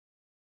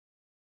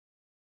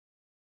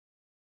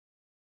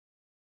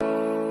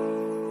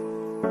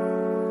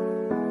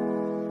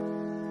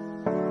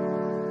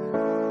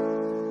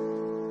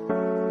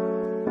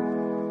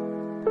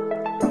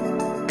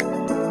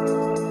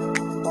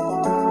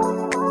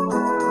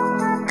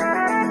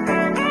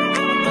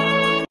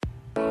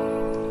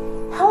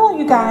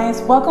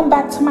guys, welcome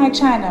back to my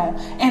channel.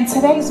 In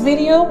today's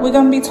video, we're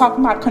going to be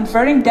talking about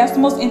converting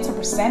decimals into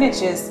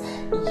percentages.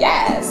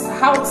 Yes,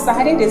 how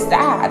excited is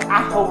that?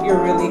 I hope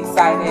you're really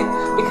excited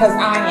because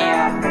I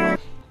am.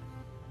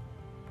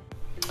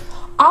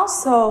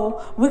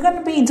 Also, we're going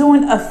to be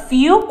doing a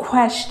few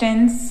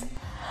questions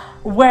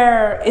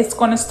where it's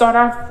going to start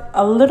off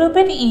a little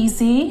bit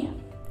easy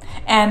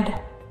and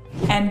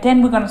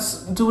then we're going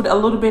to do a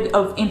little bit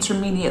of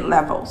intermediate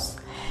levels.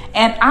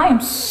 And I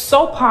am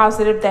so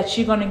positive that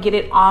you're going to get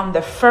it on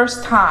the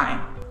first time.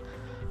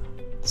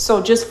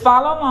 So just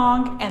follow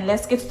along and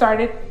let's get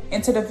started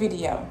into the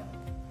video.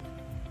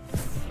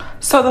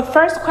 So the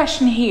first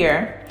question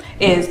here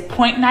is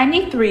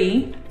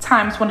 0.93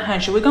 times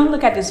 100. We're going to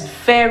look at this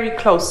very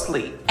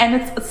closely. And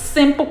it's a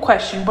simple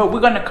question, but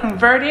we're going to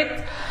convert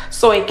it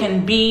so it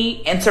can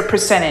be into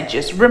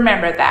percentages.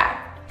 Remember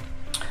that.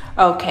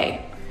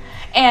 Okay.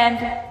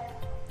 And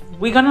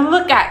we're going to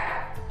look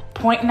at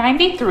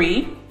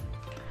 0.93.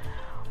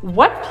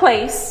 What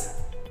place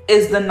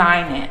is the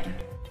 9 in?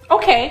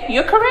 Okay,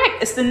 you're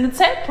correct. It's in the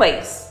 10th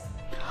place.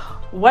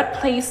 What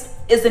place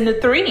is in the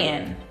 3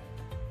 in?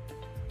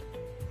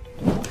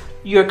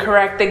 You're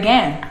correct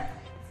again.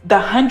 The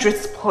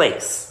 100th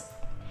place.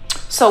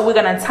 So we're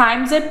going to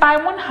times it by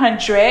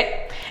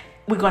 100.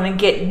 We're going to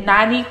get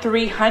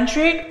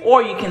 9,300,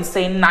 or you can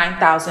say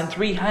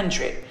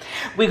 9,300.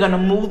 We're going to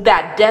move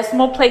that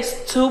decimal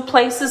place 2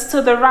 places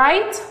to the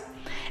right,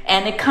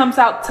 and it comes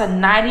out to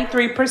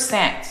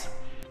 93%.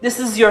 This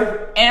is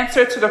your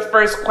answer to the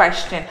first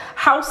question.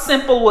 How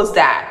simple was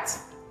that?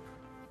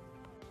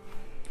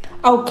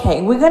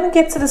 Okay, we're going to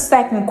get to the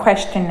second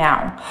question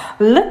now.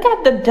 Look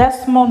at the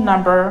decimal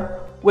number,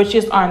 which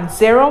is on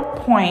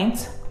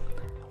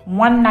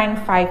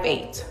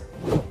 0.1958.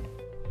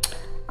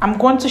 I'm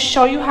going to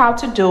show you how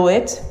to do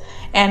it.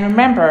 And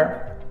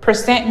remember,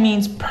 percent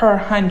means per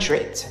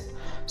 100.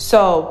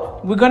 So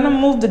we're going to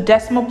move the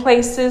decimal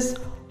places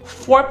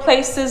 4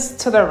 places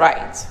to the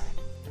right.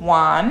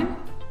 1,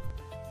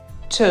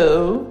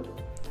 2,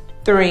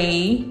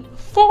 3,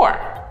 4.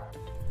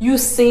 You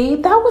see,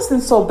 that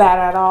wasn't so bad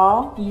at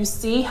all. You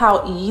see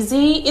how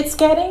easy it's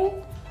getting?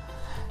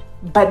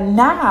 But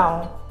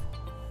now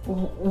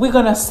we're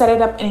gonna set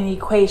it up in an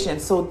equation.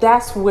 So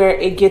that's where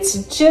it gets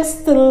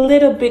just a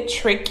little bit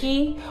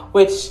tricky,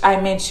 which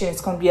I mentioned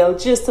it's gonna be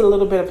just a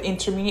little bit of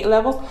intermediate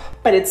levels,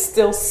 but it's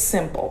still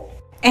simple.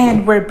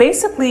 And we're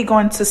basically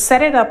going to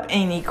set it up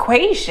in an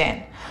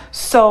equation.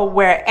 So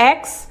where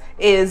X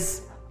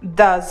is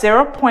the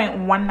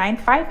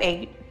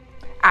 0.1958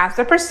 as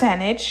a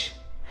percentage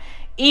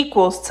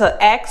equals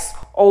to X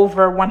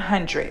over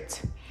 100.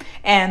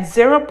 And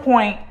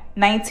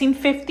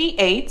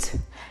 0.1958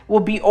 will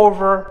be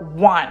over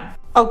 1.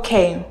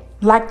 Okay,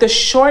 like the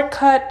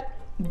shortcut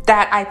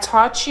that I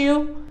taught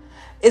you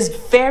is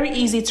very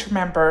easy to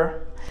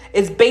remember.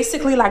 It's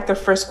basically like the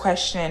first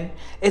question.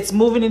 It's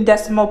moving in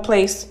decimal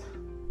place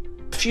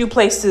few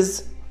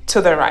places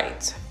to the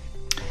right.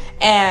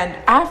 And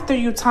after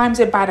you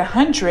times it by the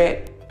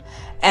 100,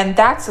 and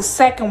that's the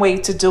second way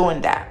to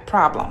doing that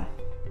problem.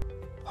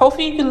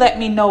 Hopefully you can let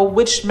me know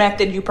which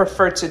method you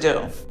prefer to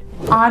do.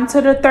 On to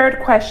the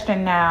third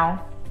question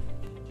now.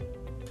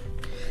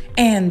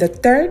 And the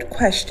third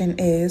question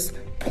is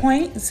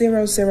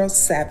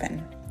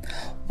 0.007.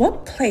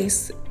 What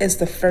place is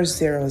the first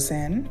zeros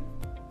in?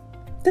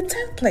 The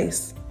 10th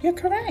place. You're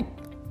correct.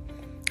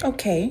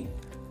 Okay.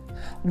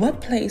 What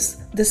place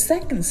the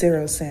second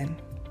zero's in?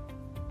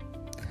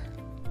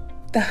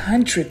 The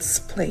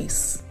 100th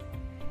place.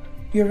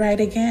 You're right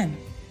again.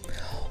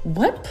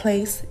 What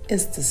place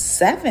is the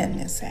 7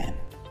 is in?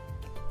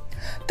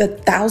 The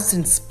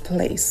 1000th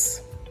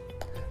place.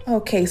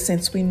 Okay,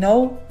 since we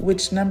know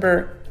which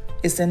number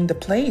is in the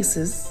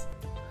places,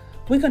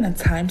 we're going to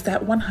times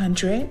that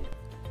 100,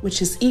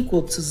 which is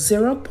equal to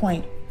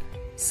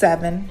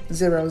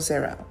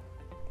 0.700.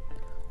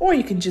 Or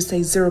you can just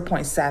say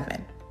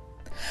 0.7.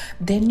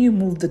 Then you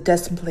move the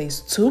decimal place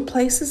 2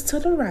 places to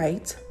the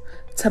right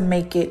to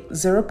make it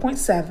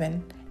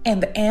 0.7,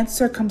 and the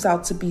answer comes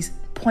out to be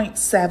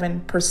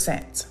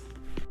 0.7%.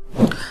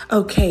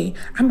 Okay,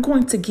 I'm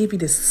going to give you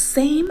the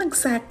same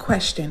exact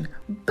question,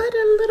 but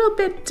a little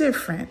bit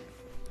different.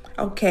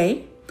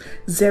 Okay,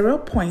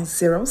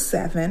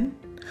 0.07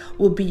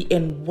 will be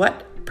in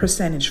what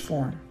percentage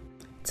form?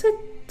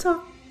 Tick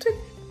tock, tick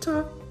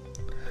tock.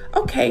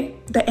 Okay,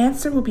 the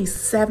answer will be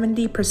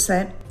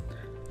 70%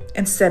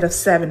 instead of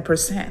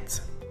 7%.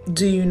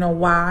 Do you know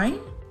why?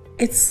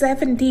 It's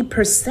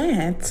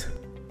 70%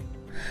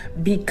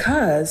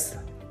 because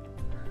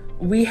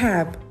we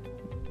have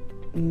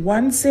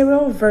 1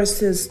 0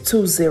 versus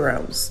 2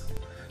 zeros.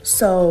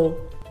 So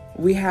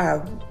we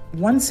have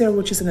 1 0,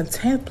 which is in the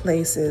 10th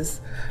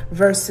places,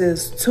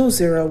 versus 2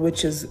 0,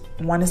 which is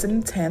 1 is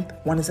in the 10th,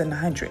 1 is in the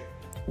 100.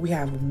 We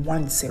have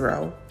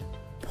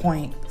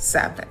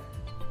 10.7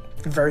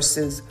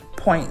 versus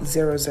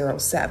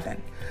 0.007.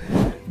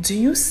 Do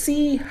you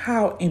see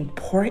how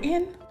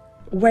important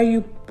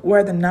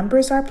where the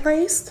numbers are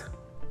placed?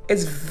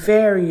 It's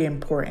very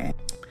important.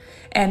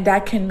 And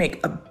that can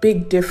make a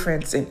big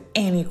difference in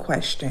any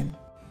question.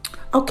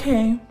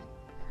 Okay,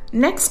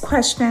 next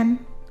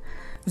question.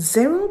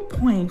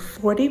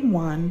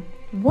 0.41.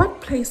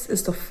 What place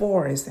is the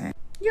 4 is in?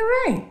 You're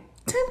right,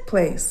 10th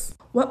place.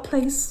 What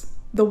place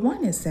the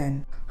 1 is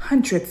in?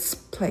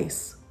 100th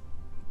place.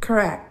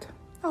 Correct.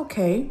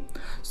 Okay,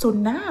 so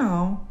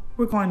now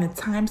we're going to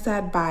times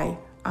that by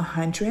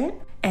 100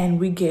 and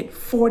we get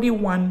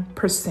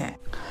 41%.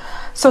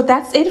 So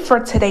that's it for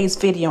today's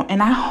video,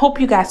 and I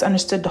hope you guys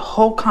understood the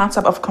whole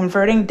concept of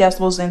converting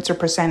decimals into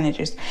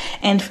percentages.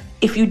 And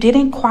if you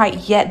didn't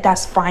quite yet,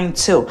 that's fine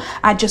too.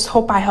 I just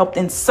hope I helped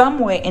in some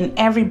way, and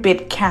every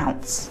bit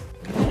counts.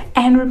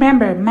 And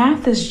remember,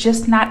 math is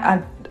just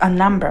not a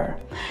number.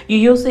 You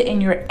use it in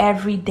your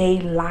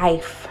everyday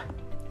life.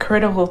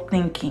 Critical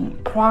thinking,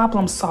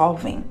 problem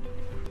solving,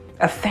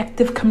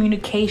 effective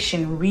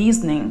communication,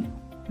 reasoning.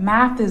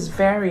 Math is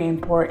very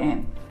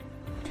important.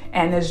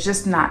 And it's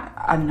just not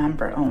a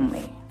number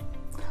only.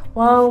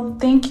 Well,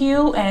 thank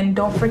you. And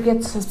don't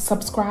forget to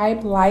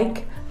subscribe,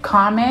 like,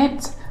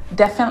 comment.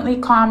 Definitely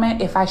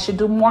comment if I should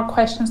do more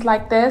questions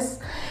like this.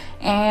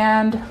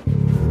 And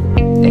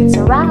it's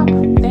a wrap.